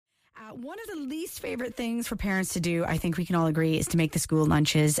One of the least favorite things for parents to do, I think we can all agree, is to make the school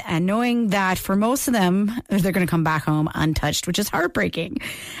lunches. And knowing that for most of them, they're going to come back home untouched, which is heartbreaking.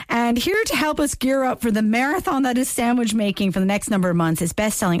 And here to help us gear up for the marathon that is sandwich making for the next number of months is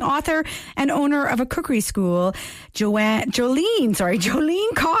best-selling author and owner of a cookery school,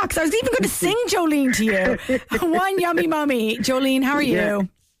 Jolene Cox. I was even going to sing Jolene to you. One yummy mummy. Jolene, how are you? Yeah.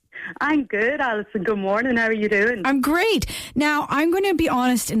 I'm good, Alison. Good morning. How are you doing? I'm great. Now, I'm going to be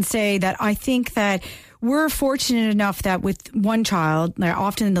honest and say that I think that we're fortunate enough that with one child,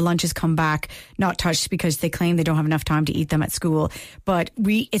 often the lunches come back not touched because they claim they don't have enough time to eat them at school. But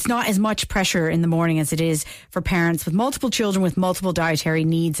it's not as much pressure in the morning as it is for parents with multiple children with multiple dietary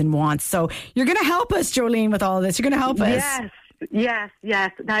needs and wants. So you're going to help us, Jolene, with all of this. You're going to help us. Yes.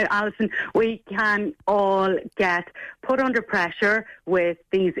 Now, Alison, we can all get put under pressure with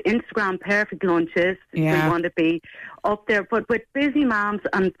these Instagram perfect lunches. Yeah. We want to be up there. But with busy moms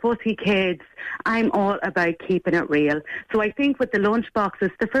and fussy kids, I'm all about keeping it real. So I think with the lunch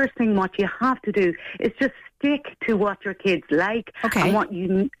boxes, the first thing what you have to do is just stick to what your kids like. Okay.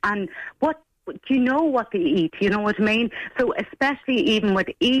 and what you know what they eat. You know what I mean? So especially even with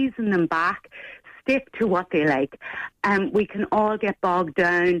easing them back, stick to what they like. We can all get bogged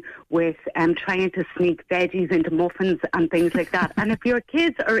down with trying to sneak veggies into muffins and things like that. And if your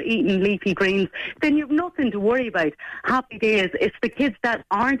kids are eating leafy greens, then you've nothing to worry about. Happy days. It's the kids that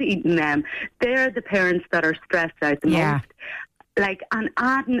aren't eating them. They're the parents that are stressed out the most. And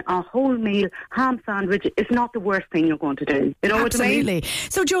adding a whole meal ham sandwich is not the worst thing you're going to do. You know Absolutely. what I mean?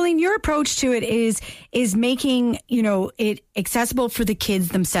 So, Jolene, your approach to it is making, it accessible for the kids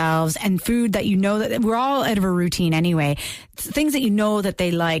themselves and food that that we're all out of a routine anyway. Things that that they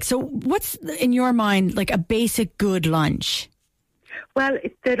like. So what's in your mind like a basic good lunch? Well,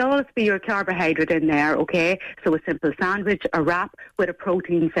 there'd always be your carbohydrate in there, okay? So a simple sandwich, a wrap with a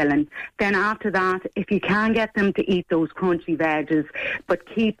protein filling. Then after that, if you can get them to eat those crunchy veggies, but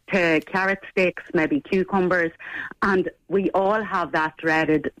keep to carrot sticks, maybe cucumbers, and we all have that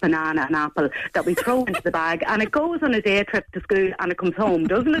dreaded banana and apple that we throw into the bag, and it goes on a day trip to school and it comes home,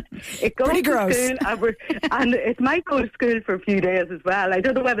 doesn't it? It goes Pretty gross. to school and it might go to school for a few days as well. I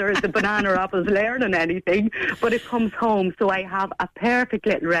don't know whether the banana or apple's learning anything, but it comes home. So I have a perfect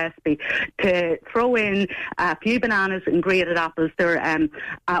little recipe to throw in a few bananas and grated apples. They're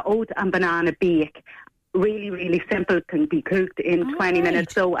oat and banana bake. Really, really simple, can be cooked in 20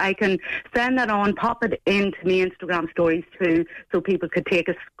 minutes. So I can send that on, pop it into my Instagram stories too, so people could take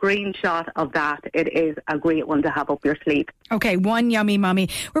a screenshot of that. It is a great one to have up your sleeve. Okay, one yummy mummy.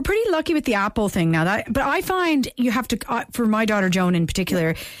 We're pretty lucky with the apple thing now. But I find you have to, for my daughter Joan in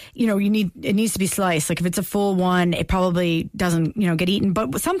particular, it needs to be sliced. Like if it's a full one, it probably doesn't, get eaten.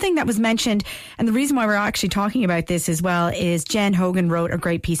 But something that was mentioned, and the reason why we're actually talking about this as well, is Jen Hogan wrote a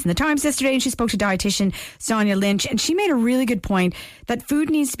great piece in the Times yesterday, and she spoke to dietitian Sonia Lynch, and she made a really good point that food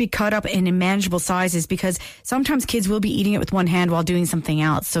needs to be cut up in manageable sizes because sometimes kids will be eating it with one hand while doing something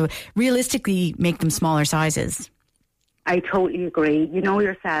else. So realistically, make them smaller sizes. I totally agree. You know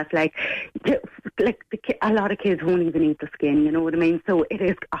yourself, a lot of kids won't even eat the skin, you know what I mean? So it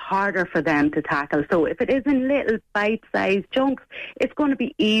is harder for them to tackle. So if it is in little bite-sized chunks, it's going to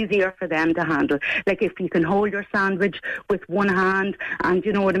be easier for them to handle. Like if you can hold your sandwich with one hand and,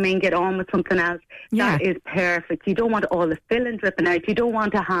 you know what I mean, get on with something else, that is perfect. You don't want all the filling dripping out. You don't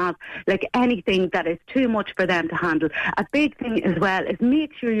want to have anything that is too much for them to handle. A big thing as well is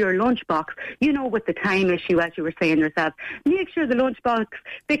make sure your lunchbox, with the time issue, as you were saying yourself, make sure the lunchbox,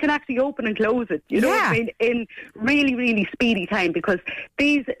 they can actually open and close it, you know what I mean, in really, really speedy time, because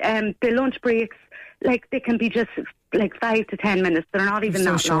these, the lunch breaks, they can be just 5 to 10 minutes. They're not even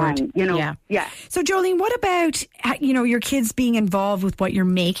that short. long, Yeah. So Jolene, what about, your kids being involved with what you're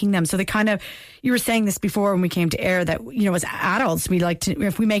making them? So they kind of, you were saying this before when we came to air that, as adults, we like to,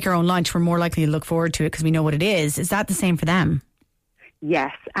 if we make our own lunch, we're more likely to look forward to it because we know what it is. Is that the same for them?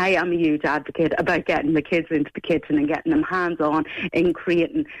 Yes, I am a huge advocate about getting the kids into the kitchen and getting them hands-on in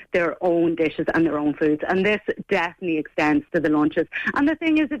creating their own dishes and their own foods. And this definitely extends to the lunches. And the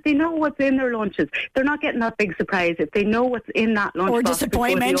thing is, if they know what's in their lunches, they're not getting that big surprise. If they know what's in that lunch or box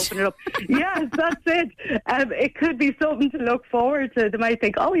disappointment. Open it up. Yes, that's it. It could be something to look forward to. They might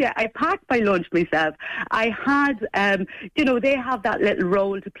think, oh yeah, I packed my lunch myself. I had, they have that little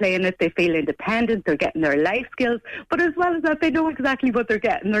role to play in it. They feel independent. They're getting their life skills. But as well as that, they know exactly what they're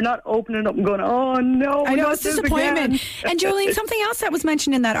getting. They're not opening up and going, oh no. I know, it's disappointment. And Jolene, something else that was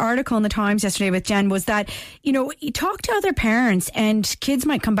mentioned in that article in the Times yesterday with Jen was that, you talk to other parents and kids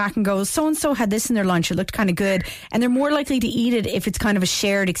might come back and go, so-and-so had this in their lunch, it looked kind of good, and they're more likely to eat it if it's kind of a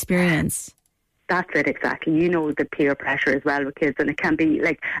shared experience. That's it, exactly. You know, the peer pressure as well with kids, and it can be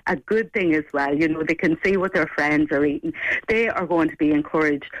like a good thing as well. You know, they can see what their friends are eating. They are going to be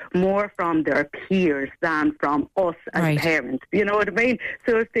encouraged more from their peers than from us as parents. You know what I mean?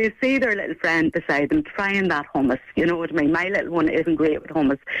 So if they see their little friend beside them trying that hummus, you know what I mean? My little one isn't great with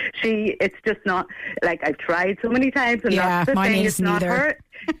hummus. It's just not, like, I've tried so many times, and that's the thing. It's not her.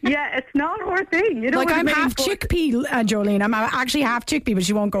 Yeah, it's not her thing. You know, like, I'm half chickpea, Jolene. I'm actually half chickpea, but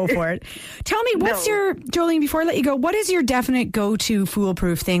she won't go for it. Tell me, what's your, Jolene, before I let you go, what is your definite go-to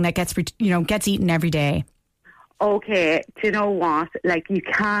foolproof thing that gets eaten every day? Okay, do you know what? Like, you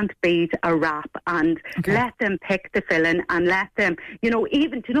can't beat a wrap, and let them pick the filling, and let them,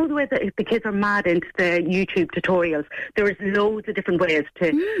 even, do you know the way that the kids are mad into the YouTube tutorials? There's loads of different ways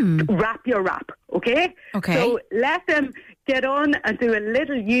to wrap your wrap, okay? So let them get on and do a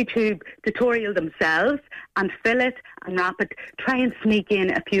little YouTube tutorial themselves and fill it and wrap it. Try and sneak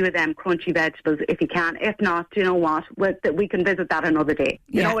in a few of them crunchy vegetables if you can. If not, do you know what? We can visit that another day.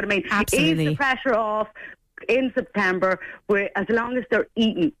 You know what I mean? Absolutely. Ease the pressure off. In September, where as long as they're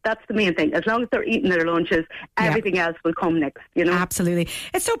eating, that's the main thing. As long as they're eating their lunches, everything else will come next. Absolutely,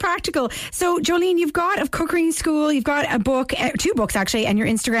 it's so practical. So, Jolene, you've got a cooking school, you've got a book, 2 books actually, and your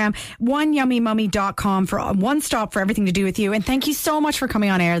Instagram, oneyummymummy.com for one stop for everything to do with you. And thank you so much for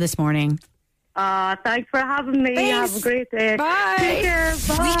coming on air this morning. Thanks for having me. Thanks. Have a great day. Bye. Take care.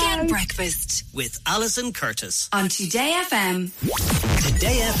 Bye. Weekend Breakfast with Alison Curtis on Today FM.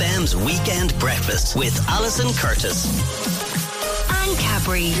 Today FM's Weekend Breakfast with Alison Curtis. Anne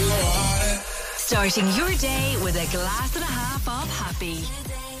Capri. Starting your day with a glass and a half of happy.